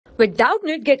With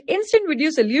Doubtnut, get instant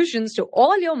video solutions to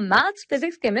all your maths,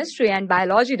 physics, chemistry, and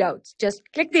biology doubts. Just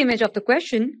click the image of the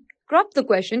question, crop the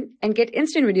question, and get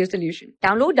instant video solution.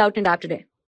 Download Doubtnut app today.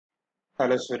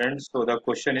 Hello students, so the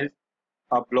question is,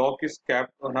 a block is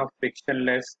kept on a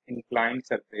frictionless inclined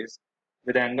surface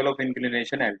with angle of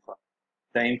inclination alpha.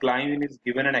 The incline is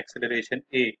given an acceleration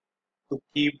a to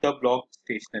keep the block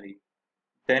stationary.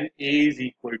 Then a is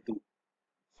equal to.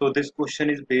 So this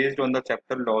question is based on the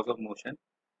chapter laws of motion.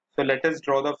 So let us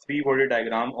draw the free body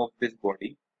diagram of this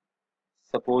body.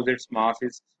 Suppose its mass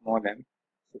is small m.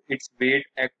 So its weight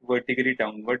acts vertically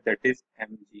downward, that is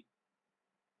mg.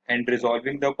 And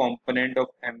resolving the component of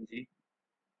mg,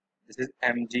 this is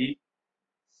mg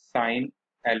sine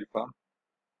alpha,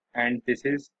 and this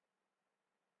is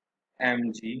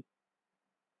mg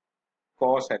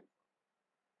cos alpha.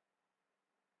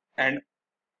 And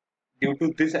due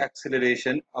to this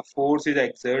acceleration, a force is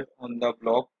exerted on the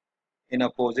block in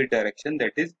opposite direction,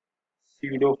 that is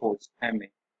pseudo force ma,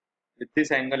 with this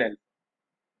angle alpha.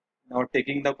 Now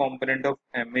taking the component of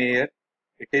ma here,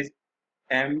 it is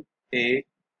ma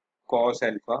cos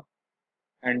alpha,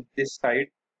 and this side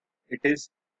it is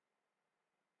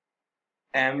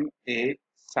ma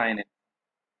sin alpha.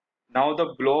 Now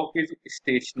the block is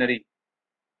stationary.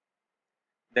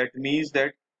 That means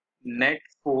that net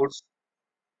force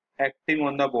acting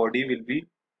on the body will be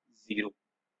 0.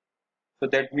 So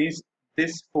that means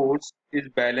this force is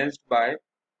balanced by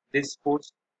this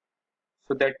force.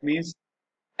 So that means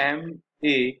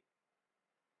ma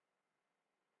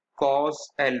cos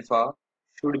alpha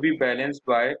should be balanced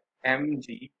by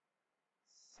mg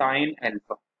sin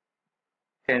alpha.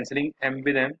 Cancelling m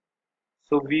with m.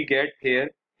 So we get here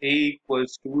a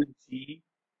equals to g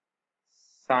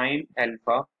sin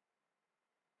alpha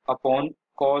upon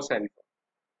cos alpha.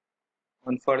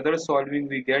 On further solving,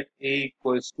 we get a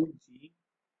equals to g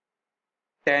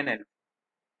tan alpha.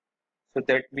 So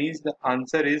that means the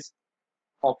answer is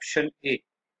option A.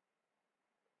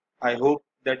 I hope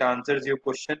that answers your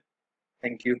question.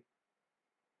 Thank you.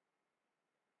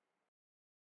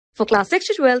 For class 6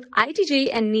 to 12, IIT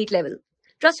JEE and NEET level.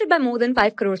 Trusted by more than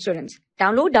 5 crore students.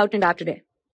 Download Doubtnut app today.